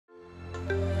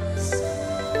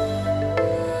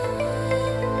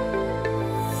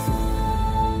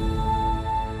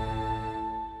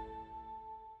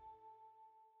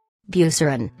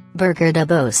Beauceron Berger de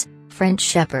Beauce, French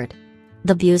Shepherd.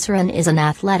 The Beauceron is an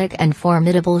athletic and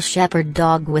formidable shepherd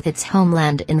dog with its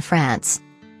homeland in France.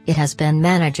 It has been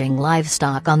managing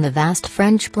livestock on the vast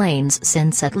French plains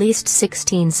since at least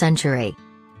 16th century.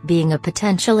 Being a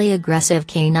potentially aggressive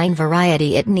canine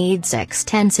variety, it needs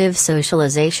extensive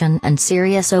socialization and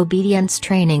serious obedience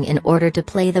training in order to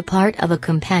play the part of a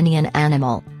companion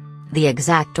animal. The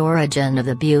exact origin of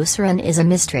the Beauceron is a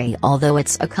mystery, although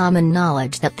it's a common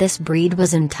knowledge that this breed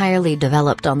was entirely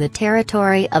developed on the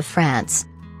territory of France.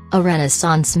 A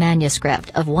Renaissance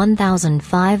manuscript of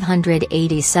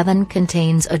 1587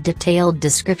 contains a detailed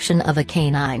description of a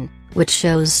canine, which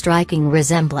shows striking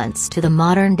resemblance to the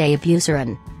modern-day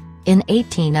Beauceron. In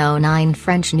 1809,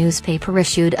 French newspaper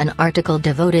issued an article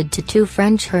devoted to two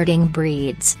French herding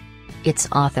breeds. Its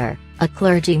author, a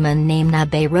clergyman named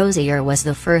Abbe Rozier, was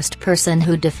the first person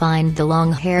who defined the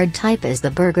long-haired type as the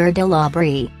Berger de la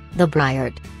Brie, the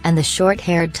Briard, and the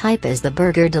short-haired type as the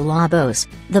Berger de la Beauce,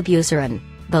 the Beauceron,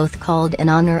 both called in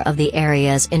honor of the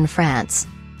areas in France.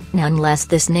 Nonetheless,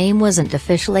 this name wasn't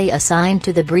officially assigned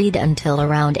to the breed until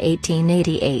around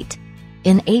 1888.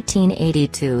 In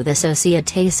 1882 the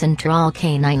Société Centrale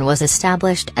Canine was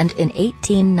established, and in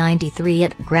 1893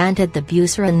 it granted the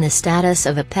Beauceron the status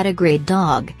of a pedigreed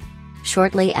dog.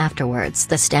 Shortly afterwards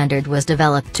the standard was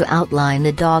developed to outline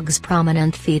the dog's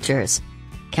prominent features.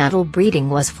 Cattle breeding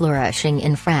was flourishing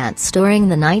in France during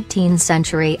the 19th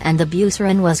century, and the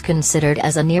Beauceron was considered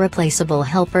as an irreplaceable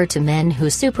helper to men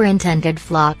who superintended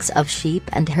flocks of sheep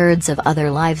and herds of other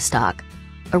livestock.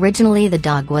 Originally the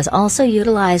dog was also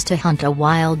utilized to hunt a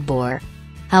wild boar.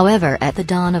 However, at the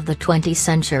dawn of the 20th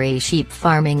century, sheep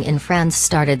farming in France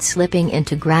started slipping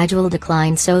into gradual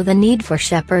decline, so the need for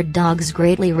shepherd dogs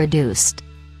greatly reduced.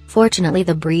 Fortunately,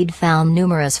 the breed found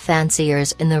numerous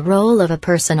fanciers in the role of a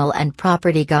personal and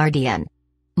property guardian.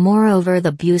 Moreover,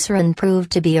 the Beauceron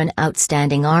proved to be an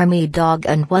outstanding army dog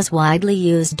and was widely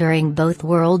used during both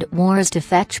world wars to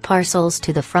fetch parcels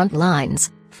to the front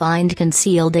lines, find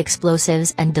concealed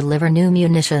explosives and deliver new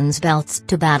munitions belts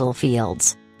to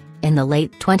battlefields. In the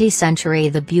late 20th century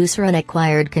the Beauceron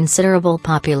acquired considerable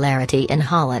popularity in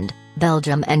Holland,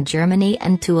 Belgium and Germany,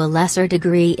 and to a lesser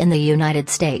degree in the United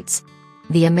States.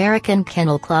 The American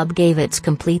Kennel Club gave its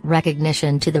complete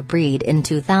recognition to the breed in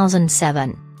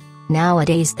 2007.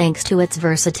 Nowadays, thanks to its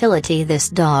versatility, this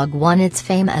dog won its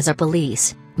fame as a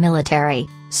police, military,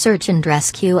 search and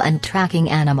rescue and tracking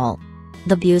animal.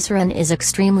 The Beauceron is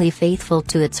extremely faithful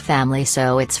to its family,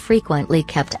 so it's frequently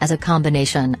kept as a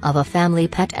combination of a family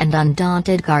pet and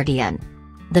undaunted guardian.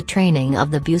 The training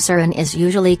of the Beauceron is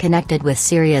usually connected with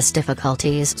serious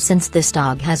difficulties, since this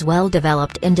dog has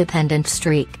well-developed independent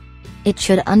streak. It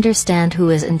should understand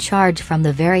who is in charge from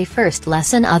the very first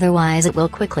lesson, otherwise it will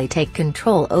quickly take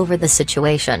control over the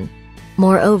situation.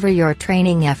 Moreover, your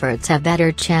training efforts have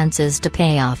better chances to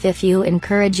pay off if you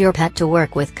encourage your pet to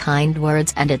work with kind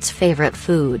words and its favorite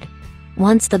food.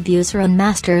 Once the Beauceron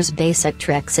masters basic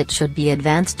tricks, it should be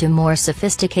advanced to more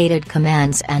sophisticated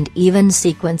commands and even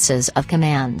sequences of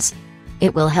commands.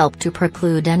 It will help to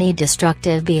preclude any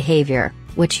destructive behavior,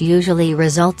 which usually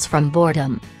results from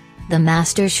boredom. The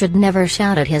master should never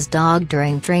shout at his dog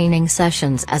during training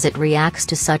sessions, as it reacts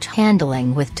to such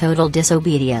handling with total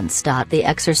disobedience. The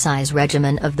exercise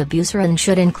regimen of the Beauceron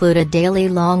should include a daily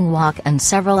long walk and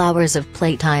several hours of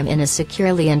playtime in a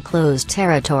securely enclosed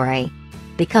territory.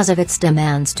 Because of its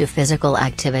demands to physical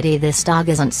activity, this dog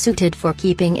isn't suited for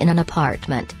keeping in an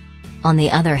apartment. On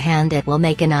the other hand, it will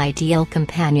make an ideal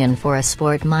companion for a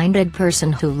sport-minded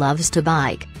person who loves to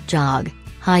bike, jog,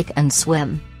 hike and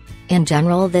swim. In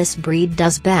general, this breed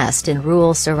does best in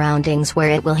rural surroundings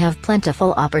where it will have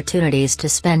plentiful opportunities to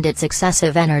spend its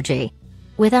excessive energy.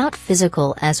 Without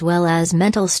physical as well as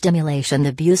mental stimulation,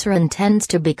 the Beauceron tends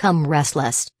to become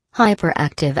restless,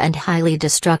 hyperactive and highly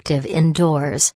destructive indoors.